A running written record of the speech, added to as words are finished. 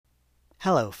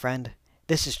Hello, friend.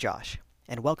 This is Josh,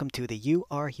 and welcome to the You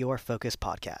Are Your Focus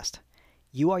podcast.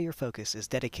 You Are Your Focus is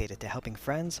dedicated to helping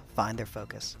friends find their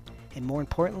focus, and more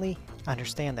importantly,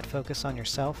 understand that focus on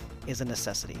yourself is a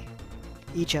necessity.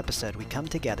 Each episode, we come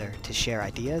together to share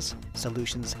ideas,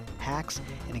 solutions, hacks,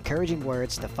 and encouraging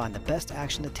words to find the best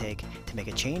action to take to make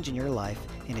a change in your life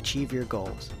and achieve your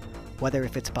goals, whether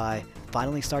if it's by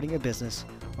finally starting your business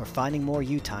or finding more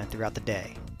you time throughout the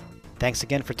day. Thanks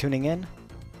again for tuning in.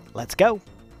 Let's go!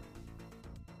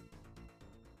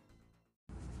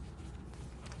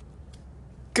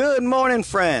 Good morning,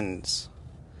 friends.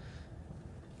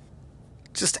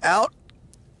 Just out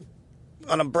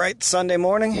on a bright Sunday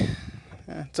morning.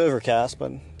 It's overcast,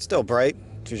 but still bright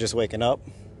if you're just waking up.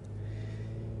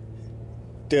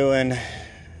 Doing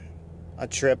a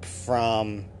trip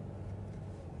from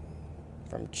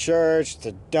church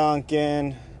to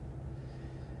Dunkin'.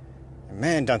 And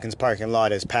man, Dunkin's parking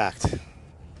lot is packed.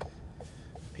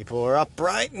 People are up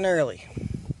bright and early.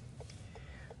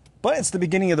 But it's the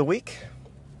beginning of the week.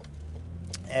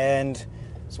 And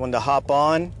just wanted to hop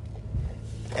on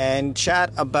and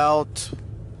chat about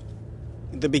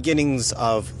the beginnings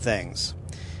of things.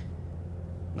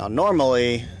 Now,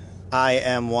 normally, I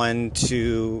am one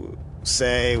to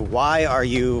say, why are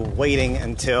you waiting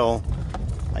until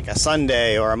like a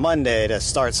Sunday or a Monday to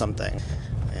start something?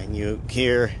 And you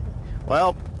hear,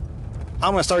 well,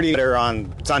 I'm going to start eating better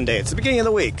on Sunday. It's the beginning of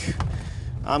the week.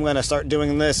 I'm going to start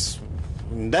doing this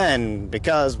then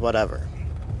because whatever.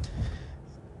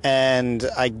 And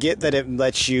I get that it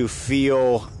lets you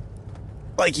feel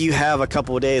like you have a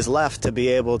couple of days left to be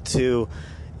able to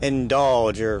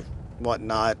indulge or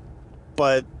whatnot.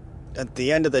 But at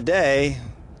the end of the day,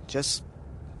 just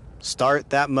start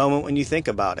that moment when you think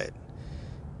about it.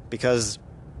 Because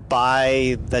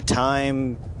by the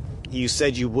time you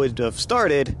said you would have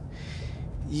started,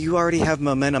 you already have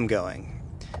momentum going.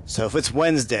 So if it's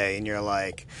Wednesday and you're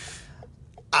like,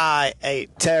 I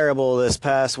ate terrible this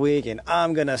past week and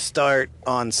I'm going to start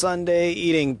on Sunday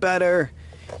eating better,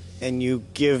 and you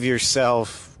give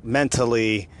yourself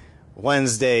mentally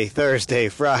Wednesday, Thursday,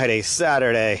 Friday,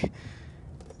 Saturday,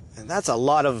 and that's a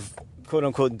lot of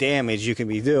quote-unquote damage you can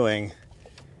be doing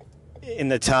in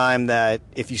the time that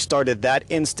if you started that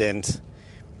instant,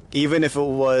 even if it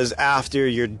was after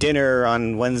your dinner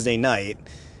on Wednesday night,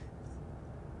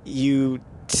 you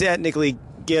technically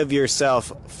give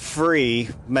yourself free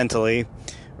mentally,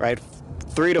 right?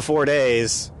 3 to 4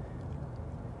 days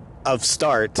of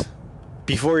start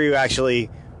before you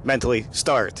actually mentally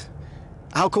start.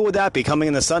 How cool would that be, coming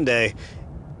in the Sunday,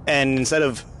 and instead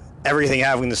of everything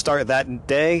having to start that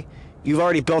day, you've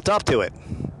already built up to it?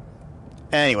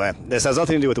 Anyway, this has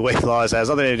nothing to do with weight loss. It has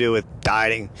nothing to do with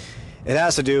dieting. It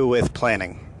has to do with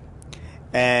planning.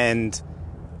 And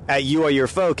at You Are Your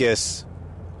Focus,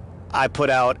 I put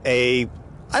out I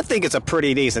think it's a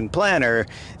pretty decent planner.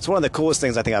 It's one of the coolest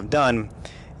things I think I've done.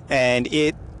 And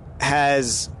it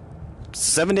has a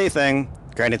 7-day thing.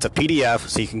 Granted, it's a PDF,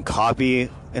 so you can copy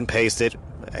and paste it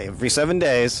every 7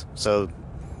 days. So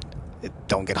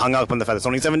don't get hung up on the fact that it's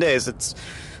only 7 days. It's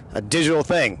a digital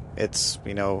thing. It's,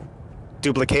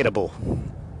 duplicatable.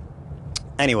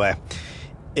 Anyway,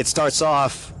 it starts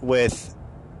off with,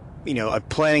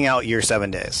 planning out your 7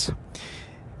 days.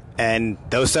 And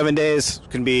those 7 days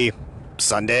can be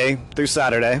Sunday through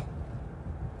Saturday,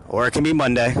 or it can be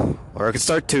Monday, or it can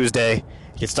start Tuesday. You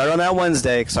can start on that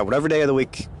Wednesday, start whatever day of the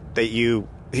week that you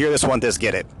hear this, want this,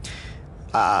 get it.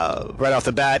 Right off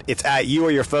the bat, it's at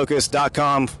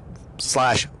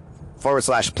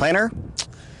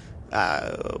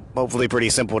youareyourfocus.com//planner. Hopefully pretty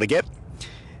simple to get.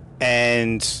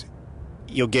 And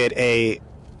you'll get a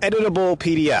editable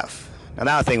PDF. Now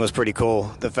that thing was pretty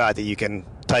cool, the fact that you can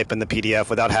type in the PDF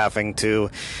without having to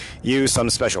use some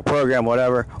special program,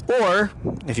 whatever. Or,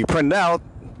 if you print it out,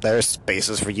 there's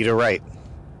spaces for you to write.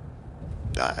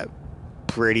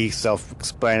 Pretty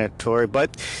self-explanatory,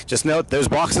 but just note there's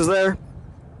boxes there.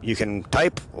 You can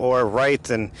type or write,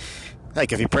 and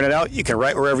if you print it out, you can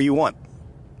write wherever you want.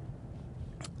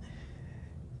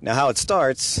 Now, how it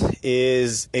starts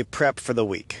is a prep for the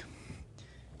week.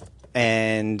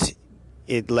 And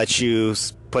it lets you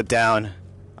put down,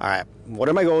 all right, what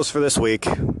are my goals for this week?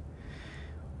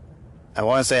 I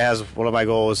want to say it has one of my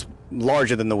goals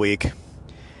larger than the week.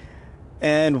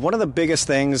 And one of the biggest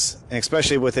things, and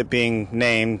especially with it being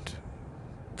named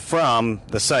from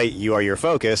the site You Are Your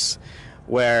Focus,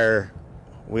 where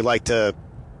we like to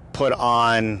put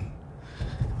on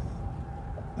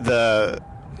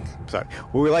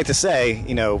we like to say,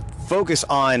 focus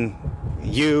on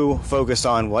you, focus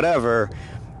on whatever.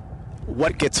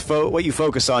 What you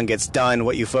focus on gets done.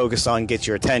 What you focus on gets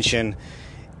your attention.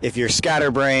 If you're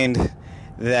scatterbrained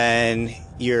then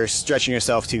you're stretching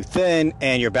yourself too thin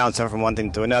and you're bouncing from one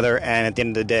thing to another, and at the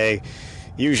end of the day,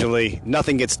 usually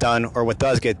nothing gets done, or what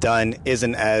does get done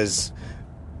isn't as,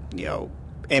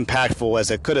 impactful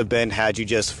as it could have been had you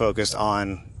just focused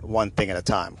on one thing at a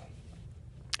time.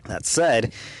 That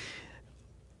said,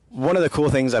 one of the cool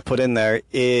things I put in there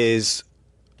is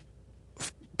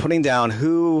putting down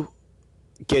who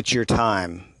gets your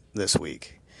time this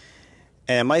week.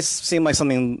 And it might seem like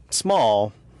something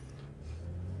small,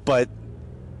 but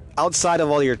outside of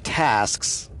all your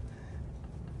tasks,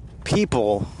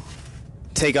 people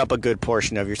take up a good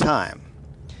portion of your time.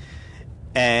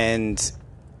 And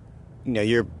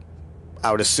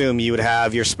I would assume you would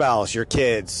have your spouse, your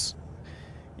kids,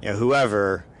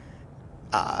 whoever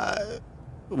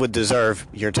would deserve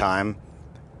your time.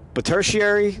 But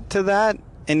tertiary to that,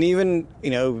 and even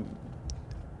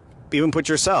put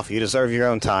yourself, you deserve your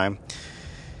own time.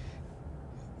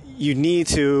 You need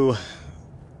to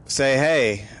say,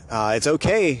 hey, it's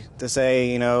okay to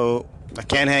say, I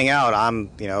can't hang out.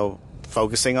 I'm,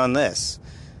 focusing on this.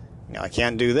 I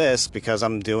can't do this because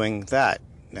I'm doing that.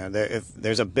 If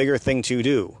there's a bigger thing to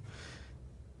do,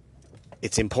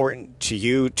 it's important to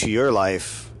you, to your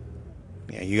life.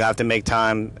 You have to make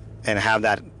time and have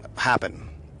that happen.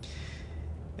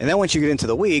 And then once you get into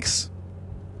the weeks,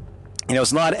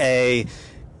 it's not a,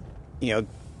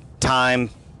 time,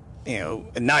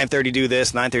 at 9:30 do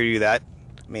this, 9:30 do that.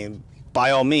 I mean,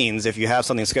 by all means, if you have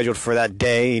something scheduled for that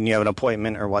day and you have an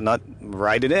appointment or whatnot,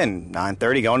 write it in.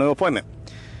 9:30, go into an appointment.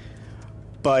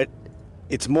 But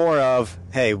it's more of,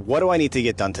 hey, what do I need to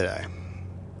get done today?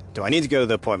 Do I need to go to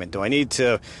the appointment? Do I need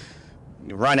to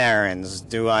run errands?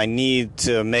 Do I need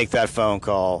to make that phone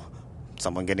call?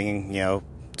 Someone getting,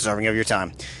 deserving of your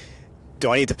time.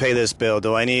 Do I need to pay this bill?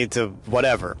 Do I need to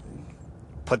whatever?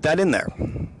 Put that in there.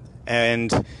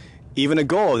 And even a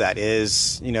goal of that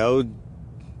is,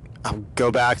 I'll go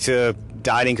back to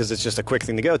dieting because it's just a quick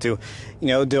thing to go to.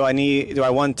 Do I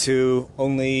want to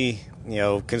only,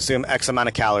 consume X amount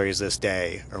of calories this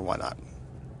day or whatnot?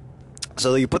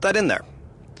 So you put that in there.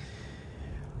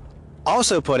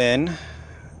 Also put in,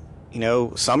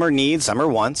 some are needs, some are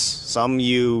wants, some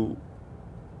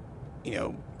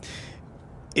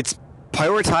it's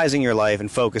prioritizing your life and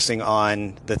focusing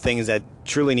on the things that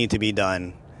truly need to be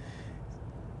done,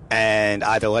 and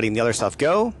either letting the other stuff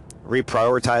go,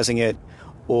 reprioritizing it,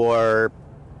 or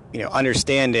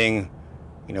understanding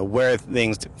where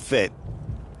things fit.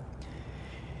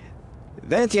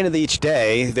 Then at the end of each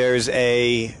day, there's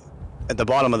at the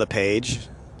bottom of the page,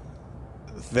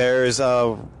 there's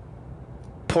a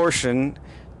portion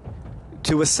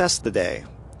to assess the day.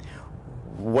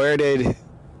 Where did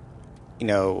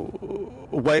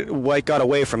what got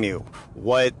away from you?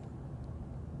 What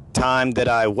time did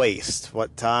I waste?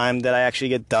 What time did I actually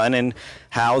get done, and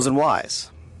hows and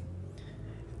whys?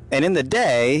 And in the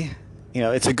day,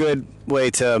 it's a good way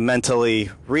to mentally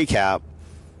recap.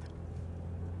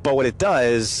 But what it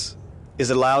does is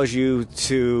it allows you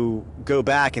to go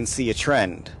back and see a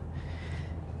trend.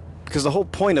 Because the whole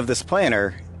point of this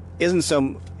planner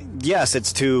isn't yes,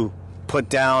 it's to put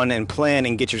down and plan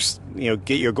and get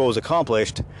your goals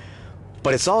accomplished,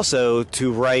 but it's also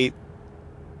to write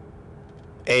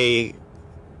a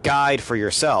guide for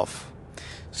yourself.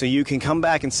 So you can come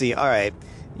back and see, all right,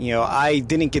 I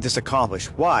didn't get this accomplished.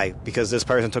 Why? Because this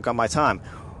person took up my time.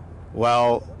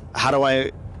 Well, how do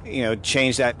I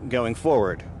change that going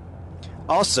forward?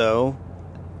 Also,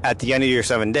 at the end of your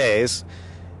 7 days,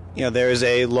 there's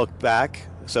a look back.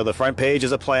 So the front page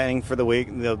is a planning for the week.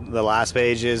 The last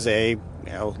page is a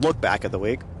look back at the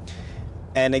week.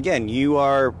 And again, you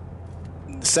are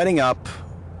setting up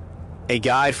a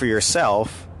guide for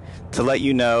yourself to let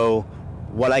you know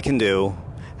what I can do,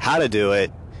 how to do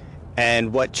it,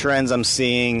 and what trends I'm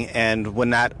seeing. And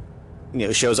when that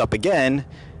shows up again,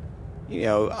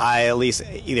 I at least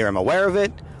either am aware of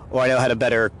it or I know how to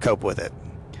better cope with it.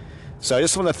 So I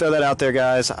just want to throw that out there,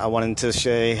 guys. I wanted to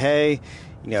say, hey,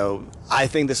 I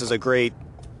think this is a great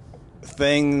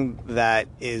thing that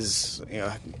is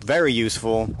very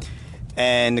useful,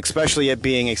 and especially it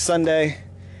being a Sunday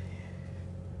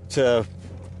to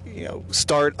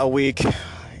start a week,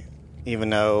 even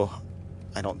though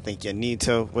I don't think you need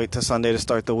to wait till Sunday to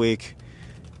start the week.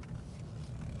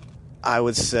 I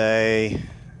would say,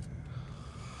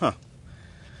 sorry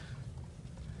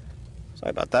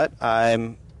about that.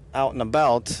 I'm out and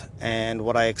about, and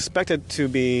what I expected to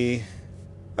be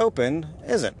open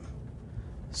isn't.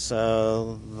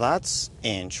 So that's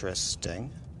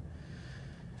interesting.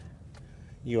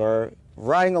 You are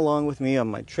riding along with me on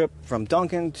my trip from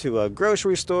Dunkin' to a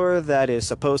grocery store that is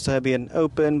supposed to be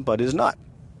open but is not.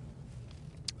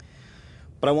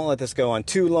 But I won't let this go on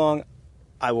too long.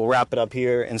 I will wrap it up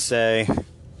here and say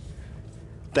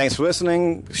thanks for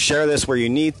listening. Share this where you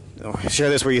need. Share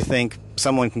this where you think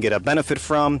someone can get a benefit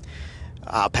from.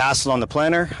 Pass it on the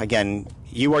planner. Again,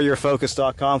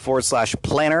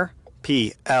 youareyourfocus.com/planner,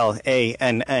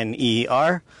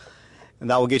 PLANNER. And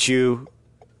that will get you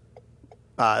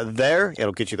there.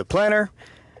 It'll get you the planner.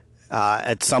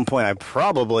 At some point, I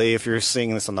probably, if you're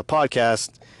seeing this on the podcast,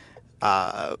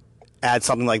 add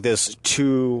something like this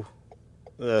to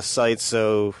the site.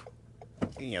 So,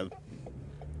 you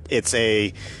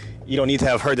don't need to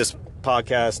have heard this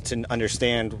podcast to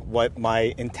understand what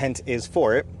my intent is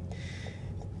for it.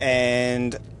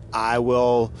 And I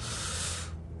will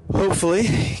hopefully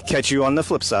catch you on the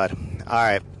flip side. All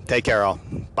right. Take care, all.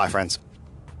 Bye, friends.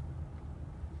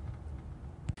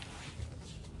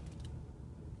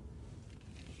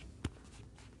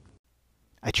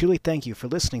 I truly thank you for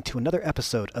listening to another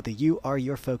episode of the You Are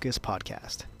Your Focus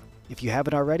podcast. If you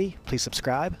haven't already, please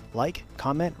subscribe, like,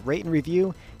 comment, rate, and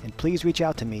review, and please reach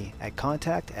out to me at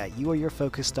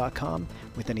contact@youareyourfocus.com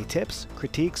with any tips,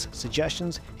 critiques,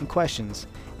 suggestions, and questions,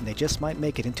 and they just might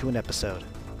make it into an episode.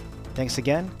 Thanks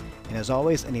again, and as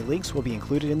always, any links will be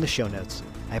included in the show notes.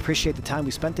 I appreciate the time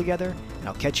we spent together, and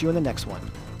I'll catch you in the next one.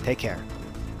 Take care.